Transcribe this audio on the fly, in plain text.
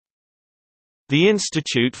The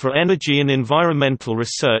Institute for Energy and Environmental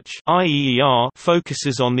Research (IEER)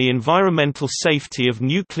 focuses on the environmental safety of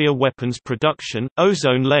nuclear weapons production,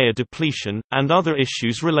 ozone layer depletion, and other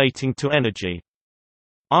issues relating to energy.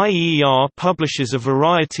 IEER publishes a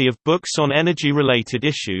variety of books on energy-related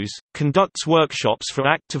issues, conducts workshops for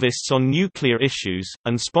activists on nuclear issues,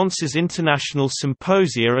 and sponsors international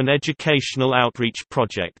symposia and educational outreach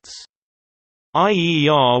projects.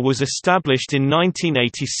 IEER was established in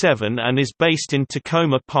 1987 and is based in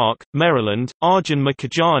Tacoma Park, Maryland. Arjun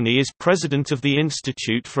Mukhijani is president of the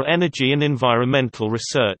Institute for Energy and Environmental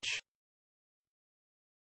Research.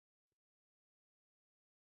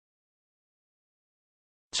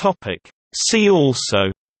 See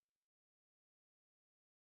also: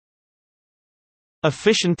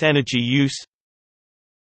 Efficient energy use,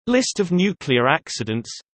 List of nuclear accidents,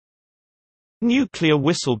 Nuclear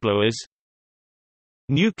whistleblowers,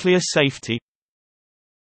 Nuclear safety,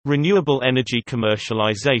 Renewable energy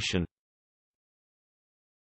commercialization.